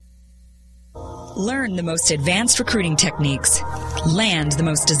Learn the most advanced recruiting techniques. Land the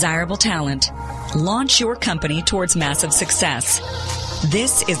most desirable talent. Launch your company towards massive success.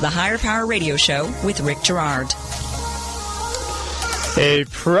 This is the Higher Power Radio Show with Rick Girard. A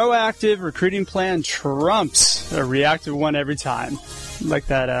proactive recruiting plan trumps a reactive one every time. Like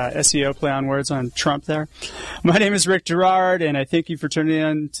that SEO play on words on Trump there. My name is Rick Girard, and I thank you for tuning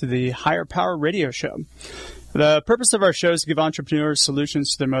in to the Higher Power Radio Show. The purpose of our show is to give entrepreneurs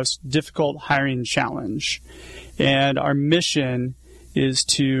solutions to their most difficult hiring challenge. And our mission is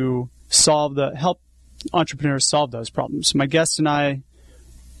to help entrepreneurs solve those problems. My guest and I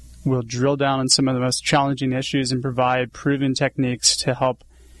will drill down on some of the most challenging issues and provide proven techniques to help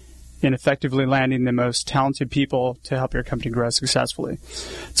in effectively landing the most talented people to help your company grow successfully.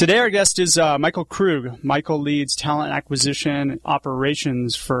 Today our guest is Michael Krug. Michael leads talent acquisition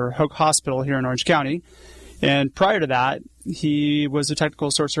operations for Hoag Hospital here in Orange County. And prior to that, he was a technical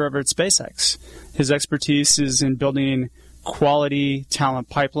sourcer over at SpaceX. His expertise is in building quality talent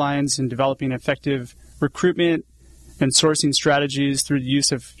pipelines and developing effective recruitment and sourcing strategies through the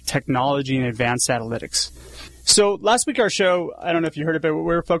use of technology and advanced analytics. So last week our show, I don't know if you heard it, but we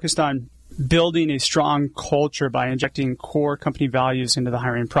were focused on building a strong culture by injecting core company values into the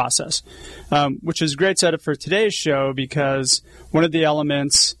hiring process, which is a great setup for today's show because one of the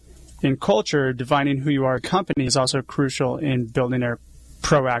elements in culture, defining who you are as a company, is also crucial in building a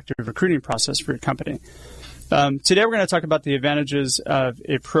proactive recruiting process for your company. Today we're going to talk about the advantages of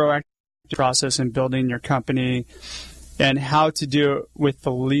a proactive process in building your company and how to do it with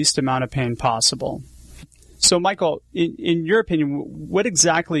the least amount of pain possible. So, Michael, in your opinion, what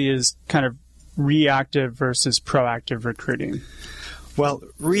exactly is kind of reactive versus proactive recruiting? Well,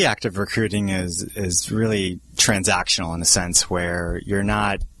 reactive recruiting is really transactional in a sense where you're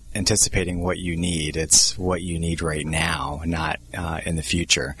not anticipating what you need. It's what you need right now, not in the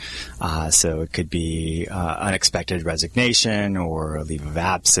future. So it could be unexpected resignation or a leave of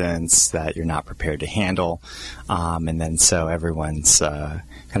absence that you're not prepared to handle. And then so everyone's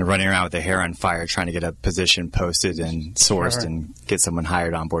kind of running around with their hair on fire trying to get a position posted and sourced and get someone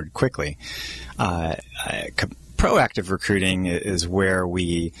hired on board quickly. Proactive recruiting is where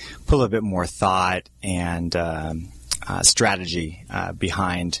we put a little bit more thought and strategy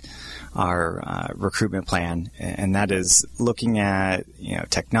behind our recruitment plan, and that is looking at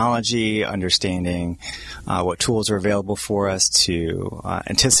technology, understanding what tools are available for us to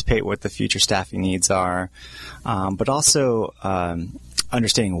anticipate what the future staffing needs are, but also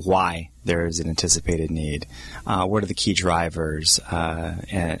understanding why there is an anticipated need. What are the key drivers,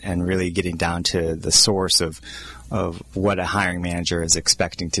 and really getting down to the source of what a hiring manager is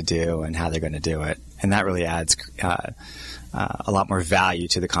expecting to do and how they're going to do it. And that really adds a lot more value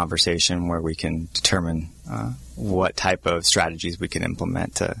to the conversation where we can determine what type of strategies we can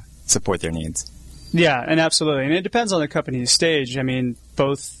implement to support their needs. Yeah, and absolutely. And it depends on the company's stage. I mean,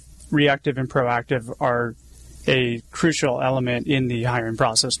 both reactive and proactive are a crucial element in the hiring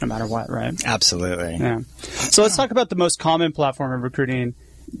process no matter what, right? Absolutely. Yeah. So let's talk about the most common platform of recruiting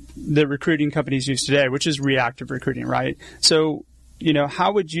that recruiting companies use today, which is reactive recruiting, right? So,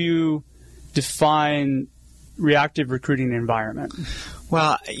 how would you define reactive recruiting environment?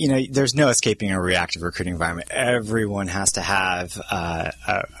 Well, there's no escaping a reactive recruiting environment. Everyone has to have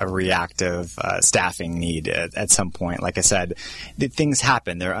a reactive staffing need at some point. Like I said, things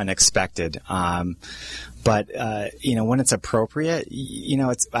happen. They're unexpected. But when it's appropriate,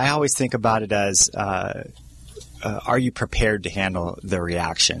 I always think about it as are you prepared to handle the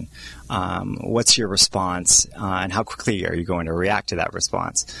reaction? What's your response, and how quickly are you going to react to that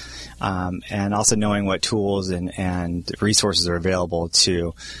response? And also knowing what tools and resources are available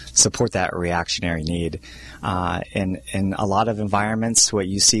to support that reactionary need. In a lot of environments, what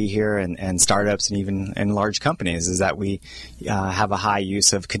you see here in startups and even in large companies is that we have a high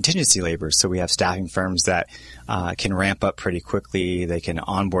use of contingency labor. So we have staffing firms that can ramp up pretty quickly. They can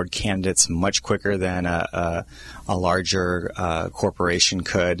onboard candidates much quicker than a larger corporation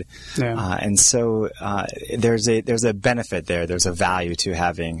could. Yeah. And so there's a benefit there. There's a value to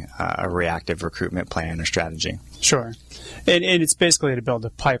having a reactive recruitment plan or strategy. Sure. And it's basically to build a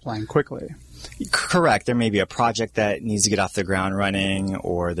pipeline quickly. Correct. There may be a project that needs to get off the ground running,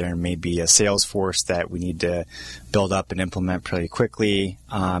 or there may be a sales force that we need to build up and implement pretty quickly.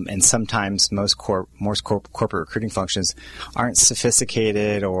 And sometimes most corporate recruiting functions aren't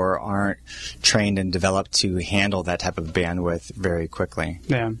sophisticated or aren't trained and developed to handle that type of bandwidth very quickly.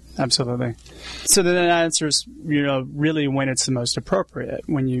 Yeah, absolutely. So then that answers, really when it's the most appropriate,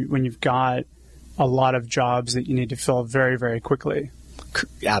 when you've got a lot of jobs that you need to fill very, very quickly.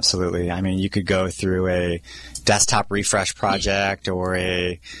 Absolutely. I mean, you could go through a desktop refresh project or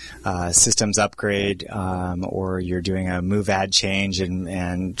a systems upgrade, or you're doing a move ad change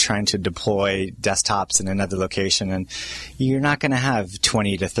and trying to deploy desktops in another location. And you're not going to have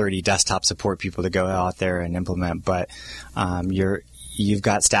 20 to 30 desktop support people to go out there and implement, but you've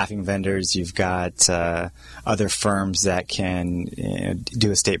got staffing vendors, you've got other firms that can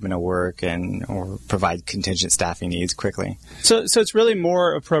do a statement of work or provide contingent staffing needs quickly. So it's really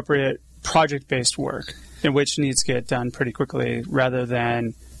more appropriate project-based work in which needs to get done pretty quickly, rather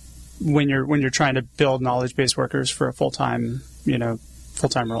than when you're trying to build knowledge-based workers for a full-time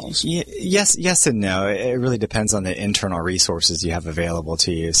roles. Yes and no. It really depends on the internal resources you have available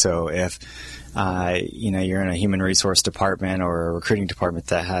to you. So if you're in a human resource department or a recruiting department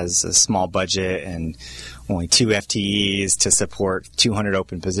that has a small budget and only 2 FTEs to support 200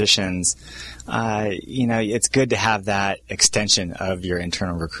 open positions, it's good to have that extension of your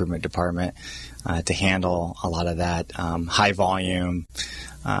internal recruitment department to handle a lot of that high volume,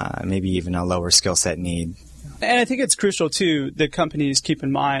 maybe even a lower skill set need. And I think it's crucial, too, that companies keep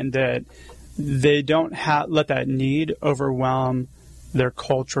in mind that they don't let that need overwhelm their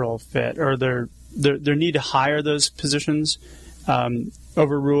cultural fit or their need to hire those positions,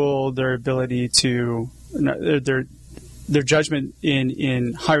 overrule their ability to their judgment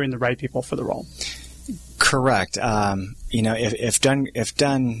in hiring the right people for the role. Correct. If done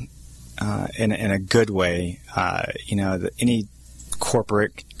in a good way, any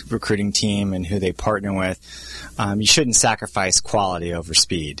corporate recruiting team and who they partner with, you shouldn't sacrifice quality over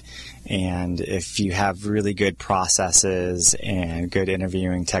speed. And if you have really good processes and good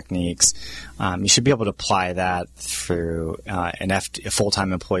interviewing techniques, you should be able to apply that through a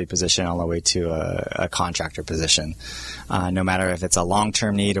full-time employee position all the way to a contractor position, no matter if it's a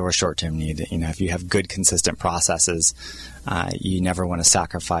long-term need or a short-term need. If you have good, consistent processes, you never want to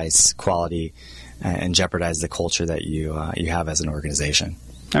sacrifice quality and jeopardize the culture that you have as an organization.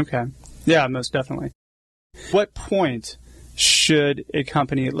 Okay. Yeah, most definitely. What point should a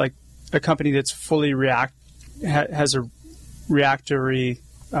company that's fully has a reactory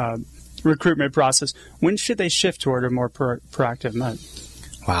recruitment process, when should they shift toward a more proactive mode?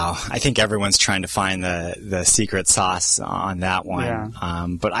 Wow, I think everyone's trying to find the secret sauce on that one. Yeah.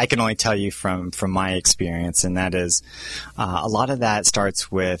 But I can only tell you from my experience, and that is a lot of that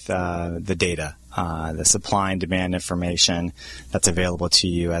starts with the data. The supply and demand information that's available to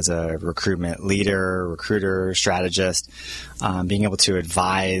you as a recruitment leader, recruiter, strategist, being able to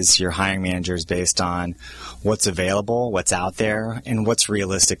advise your hiring managers based on what's available, what's out there, and what's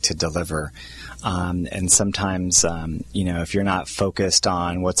realistic to deliver. And sometimes, if you're not focused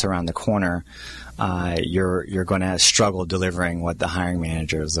on what's around the corner, you're going to struggle delivering what the hiring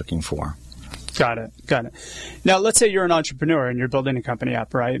manager is looking for. Got it. Now, let's say you're an entrepreneur and you're building a company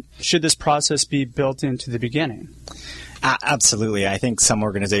up, right? Should this process be built into the beginning? Absolutely. I think some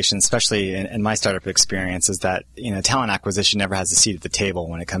organizations, especially in my startup experience, is that talent acquisition never has a seat at the table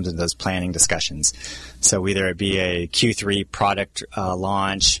when it comes to those planning discussions. So whether it be a Q3 product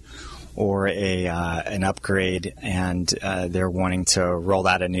launch or an upgrade, and they're wanting to roll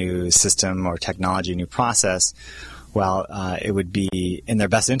out a new system or technology, new process, well, it would be in their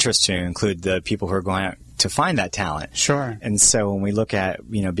best interest to include the people who are going out to find that talent. Sure. And so when we look at,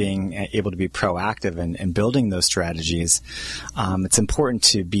 being able to be proactive and building those strategies, it's important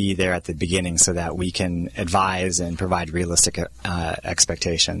to be there at the beginning so that we can advise and provide realistic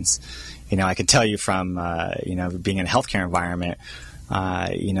expectations. I can tell you from, being in a healthcare environment,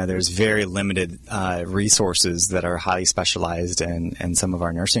 there's very limited resources that are highly specialized in some of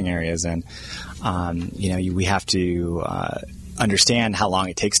our nursing areas. And, we have to understand how long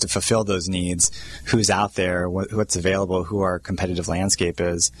it takes to fulfill those needs, who's out there, what's available, who our competitive landscape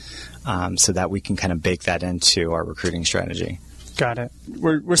is, so that we can kind of bake that into our recruiting strategy. Got it.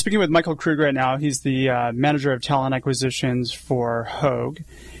 We're speaking with Michael Krug right now. He's the manager of talent acquisitions for Hogue,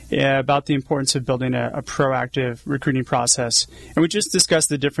 about the importance of building a proactive recruiting process. And we just discussed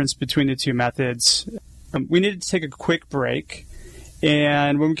the difference between the two methods. We needed to take a quick break.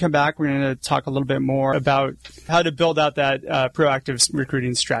 And when we come back, we're going to talk a little bit more about how to build out that proactive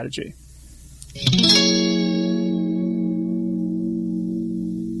recruiting strategy.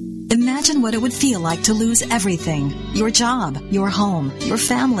 Imagine what it would feel like to lose everything. Your job, your home, your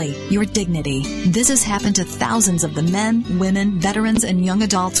family, your dignity. This has happened to thousands of the men, women, veterans, and young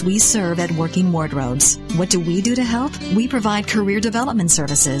adults we serve at Working Wardrobes. What do we do to help? We provide career development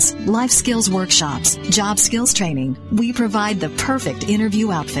services, life skills workshops, job skills training. We provide the perfect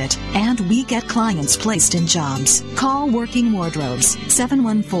interview outfit, and we get clients placed in jobs. Call Working Wardrobes,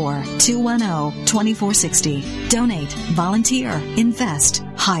 714-210-2460. Donate, volunteer, invest,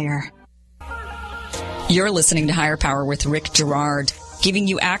 hire. You're listening to Higher Power with Rick Girard, giving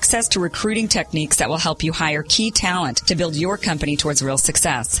you access to recruiting techniques that will help you hire key talent to build your company towards real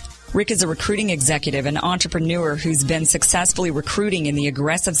success. Rick is a recruiting executive and entrepreneur who's been successfully recruiting in the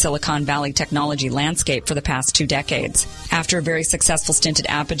aggressive Silicon Valley technology landscape for the past 2 decades. After a very successful stint at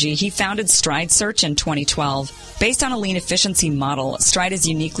Apogee, he founded Stride Search in 2012. Based on a lean efficiency model, Stride has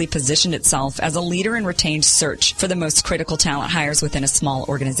uniquely positioned itself as a leader in retained search for the most critical talent hires within a small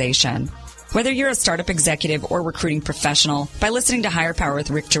organization. Whether you're a startup executive or recruiting professional, by listening to Higher Power with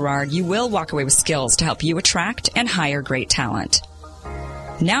Rick Girard, you will walk away with skills to help you attract and hire great talent.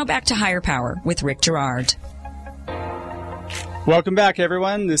 Now back to Higher Power with Rick Girard. Welcome back,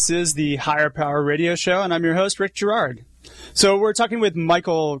 everyone. This is the Higher Power Radio Show, and I'm your host, Rick Girard. So we're talking with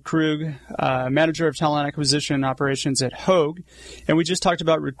Michael Krug, Manager of Talent Acquisition Operations at Hogue, and we just talked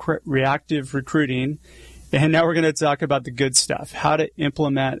about reactive recruiting, and now we're going to talk about the good stuff, how to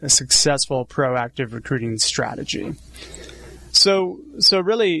implement a successful proactive recruiting strategy. So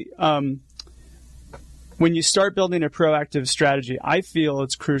really, when you start building a proactive strategy, I feel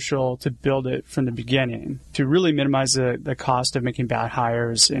it's crucial to build it from the beginning to really minimize the cost of making bad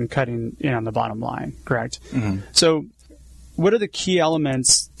hires and cutting in on the bottom line, correct? Mm-hmm. So what are the key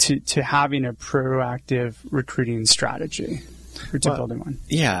elements to having a proactive recruiting strategy or to building one?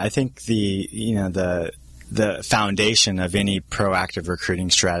 Yeah, I think the foundation of any proactive recruiting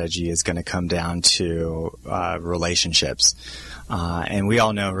strategy is going to come down to relationships. And we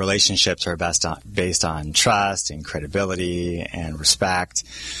all know relationships are based on trust and credibility and respect.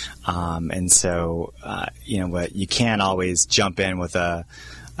 And so, what you can't always jump in with a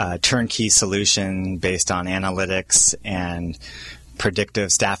turnkey solution based on analytics and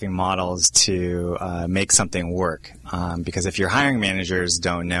predictive staffing models to make something work. Because if your hiring managers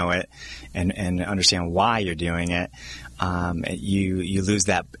don't know it and understand why you're doing it, you lose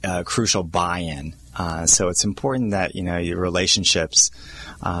that crucial buy-in. So it's important that your relationships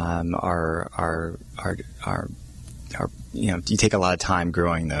are you take a lot of time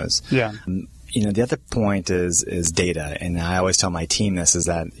growing those. Yeah. The other point is data, and I always tell my team this, is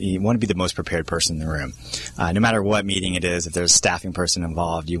that you want to be the most prepared person in the room. No matter what meeting it is, if there's a staffing person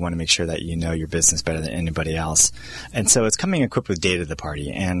involved, you want to make sure that you know your business better than anybody else. And so it's coming equipped with data to the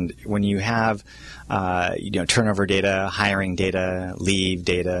party. And when you have turnover data, hiring data, leave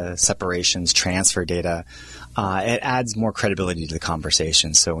data, separations, transfer data, it adds more credibility to the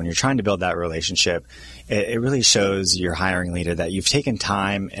conversation. So when you're trying to build that relationship, it really shows your hiring leader that you've taken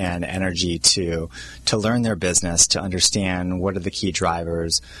time and energy to learn their business, to understand what are the key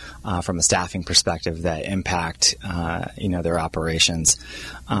drivers from a staffing perspective that impact their operations.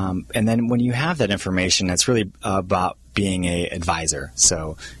 And then when you have that information, it's really about being a advisor.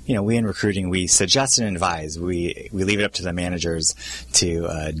 So, we in recruiting, we suggest and advise. We leave it up to the managers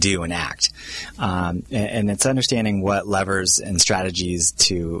to do and act. And it's understanding what levers and strategies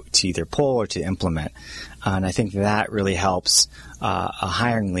to either pull or to implement. And I think that really helps a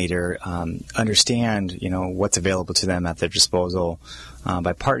hiring leader understand, what's available to them at their disposal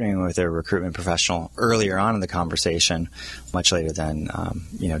by partnering with their recruitment professional earlier on in the conversation, much later than,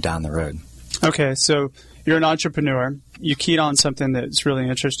 down the road. Okay, so you're an entrepreneur. You keyed on something that's really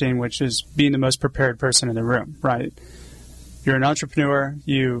interesting, which is being the most prepared person in the room, right? You're an entrepreneur.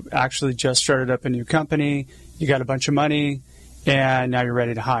 You actually just started up a new company. You got a bunch of money, and now you're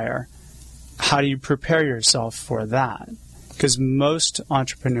ready to hire. How do you prepare yourself for that? Because most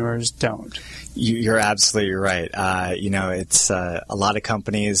entrepreneurs don't. You're absolutely right. It's a lot of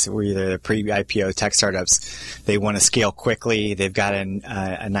companies, either pre-IPO tech startups, they want to scale quickly. They've got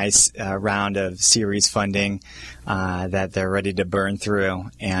a nice round of series funding that they're ready to burn through,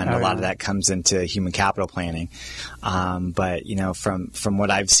 and a lot of that comes into human capital planning. But from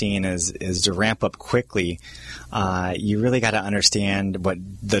what I've seen is to ramp up quickly, you really got to understand what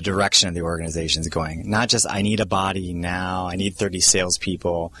the direction of the organization is going. Not just I need a body now, I need 30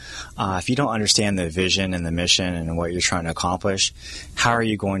 salespeople. If you don't understand the vision and the mission and what you're trying to accomplish, how are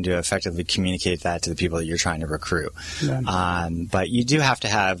you going to effectively communicate that to the people that you're trying to recruit? Yeah. But you do have to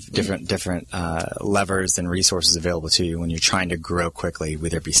have different levers and resources available to you when you're trying to grow quickly,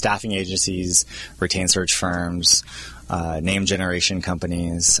 whether it be staffing agencies, retained search firms, name generation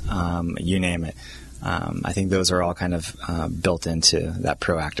companies, you name it. I think those are all kind of built into that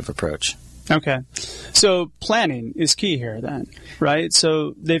proactive approach. Okay. So planning is key here then, right?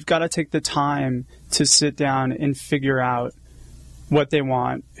 So they've got to take the time to sit down and figure out what they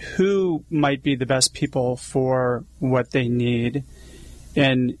want, who might be the best people for what they need,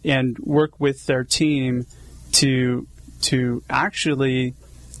 and work with their team to actually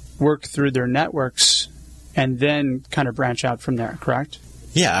work through their networks and then kind of branch out from there, correct?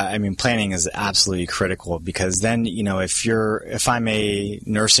 Yeah, I mean, planning is absolutely critical because then, if I'm a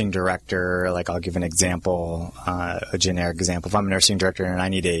nursing director, like I'll give an example, a generic example. If I'm a nursing director and I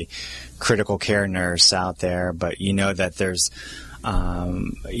need a critical care nurse out there, but that there's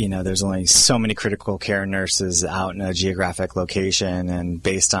only so many critical care nurses out in a geographic location, and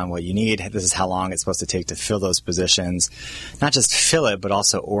based on what you need, this is how long it's supposed to take to fill those positions. Not just fill it, but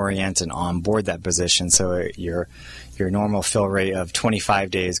also orient and onboard that position. So your normal fill rate of 25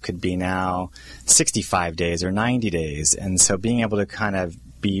 days could be now 65 days or 90 days. And so being able to kind of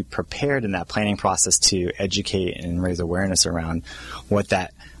be prepared in that planning process to educate and raise awareness around what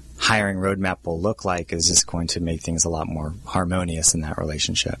that hiring roadmap will look like is just going to make things a lot more harmonious in that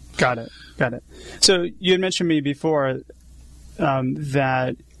relationship. Got it. So you had mentioned to me before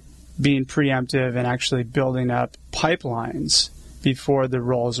that being preemptive and actually building up pipelines before the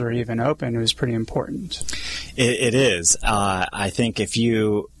roles are even open was pretty important. It is. I think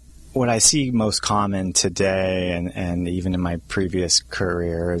what I see most common today and even in my previous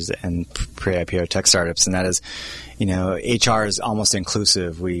careers and pre-IPO tech startups, and that is, HR is almost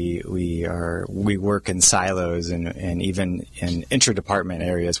inclusive. We work in silos and even in intra-department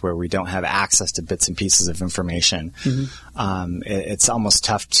areas where we don't have access to bits and pieces of information. Mm-hmm. It's almost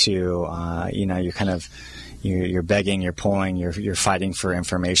tough to, you're begging, you're pulling, you're fighting for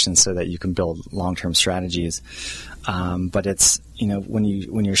information so that you can build long-term strategies. But it's, when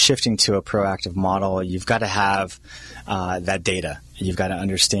you're shifting to a proactive model, you've got to have that data. You've got to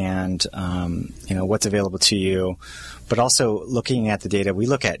understand, what's available to you. But also looking at the data, we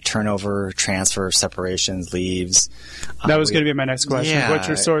look at turnover, transfer, separations, leaves. That was going to be my next question. Yeah, what's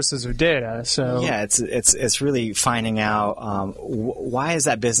your sources of data? So yeah, it's really finding out why is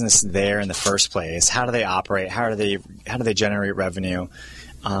that business there in the first place? How do they operate? How do they generate revenue?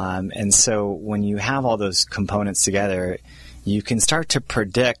 And so when you have all those components together, you can start to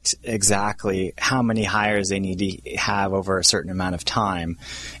predict exactly how many hires they need to have over a certain amount of time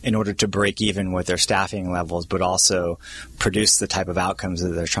in order to break even with their staffing levels, but also produce the type of outcomes that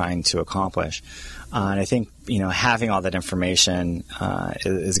they're trying to accomplish. And I think, having all that information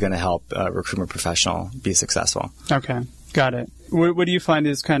is going to help a recruitment professional be successful. Okay, got it. What do you find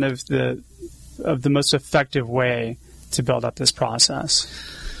is kind of the most effective way to build up this process?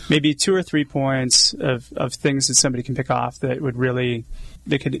 Maybe 2 or 3 points of things that somebody can pick off that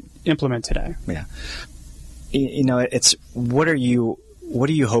they could implement today. Yeah. It's what are you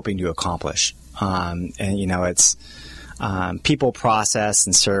hoping to accomplish? It's people, process,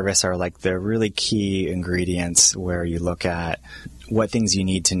 and service are like the really key ingredients where you look at what things you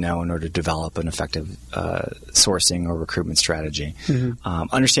need to know in order to develop an effective sourcing or recruitment strategy.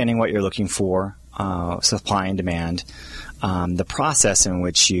 Mm-hmm. Understanding what you're looking for, supply and demand, the process in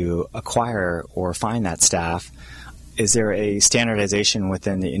which you acquire or find that staff. Is there a standardization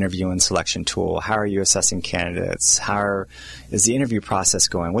within the interview and selection tool? How are you assessing candidates? Is the interview process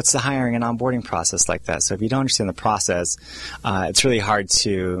going? What's the hiring and onboarding process like that? So if you don't understand the process, it's really hard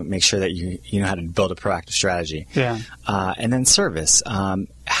to make sure that you know how to build a proactive strategy. Yeah. And then service.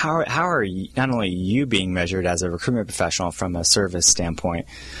 How are you, not only you being measured as a recruitment professional from a service standpoint,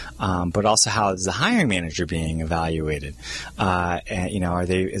 but also how is the hiring manager being evaluated?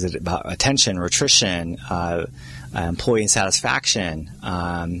 Is it about attention, attrition, employee satisfaction,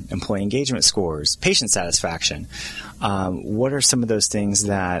 employee engagement scores, patient satisfaction? What are some of those things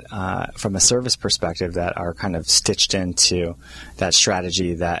that, from a service perspective, that are kind of stitched into that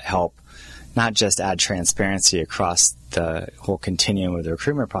strategy that help not just add transparency across the whole continuum of the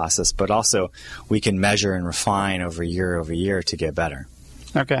recruitment process, but also we can measure and refine over year to get better.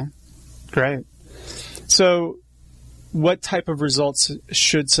 Okay, great. So what type of results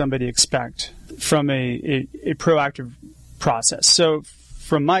should somebody expect from a proactive process? So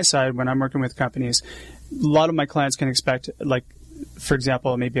from my side, when I'm working with companies, a lot of my clients can expect, like, for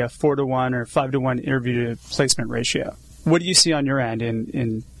example, maybe a 4-to-1 or 5-to-1 interview to placement ratio. What do you see on your end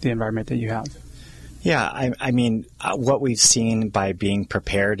in the environment that you have? Yeah, I mean, what we've seen by being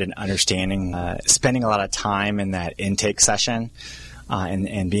prepared and understanding, spending a lot of time in that intake session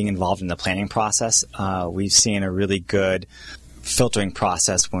and being involved in the planning process, we've seen a really good filtering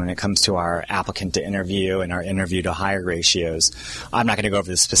process when it comes to our applicant to interview and our interview to hire ratios. I'm not going to go over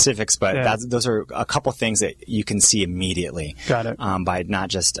the specifics, but those are a couple things that you can see immediately. Got it. By not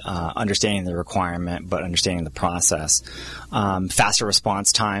just understanding the requirement, but understanding the process. Faster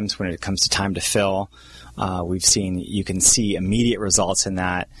response times when it comes to time to fill. We've seen you can see immediate results in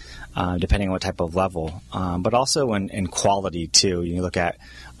that, depending on what type of level, but also in quality too. You look at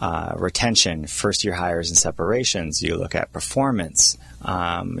retention, first-year hires and separations. You look at performance.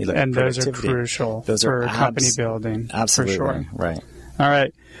 You look at those are crucial for company building. Absolutely, for sure. Right. All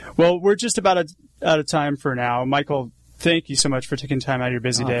right. Well, we're just about out of time for now. Michael, thank you so much for taking time out of your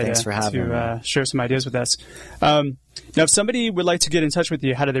busy day to share some ideas with us. Now, if somebody would like to get in touch with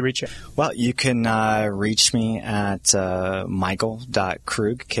you, how do they reach you? Well, you can reach me at michael.krug,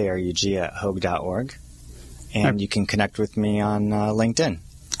 Krug, at hoag.org, and you can connect with me on LinkedIn.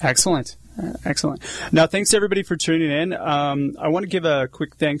 Excellent. Now, thanks to everybody for tuning in. I want to give a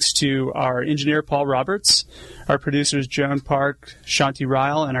quick thanks to our engineer, Paul Roberts, our producers, Joan Park, Shanti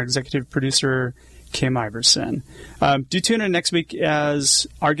Ryle, and our executive producer, Kim Iverson. Do tune in next week, as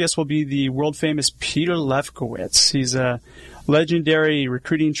our guest will be the world-famous Peter Lefkowitz. He's a legendary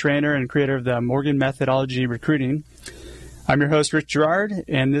recruiting trainer and creator of the Morgan Methodology Recruiting. I'm your host, Rick Girard,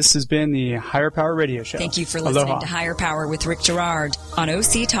 and this has been the Higher Power Radio Show. Thank you for listening to Higher Power with Rick Girard on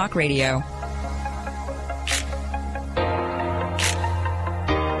OC Talk Radio.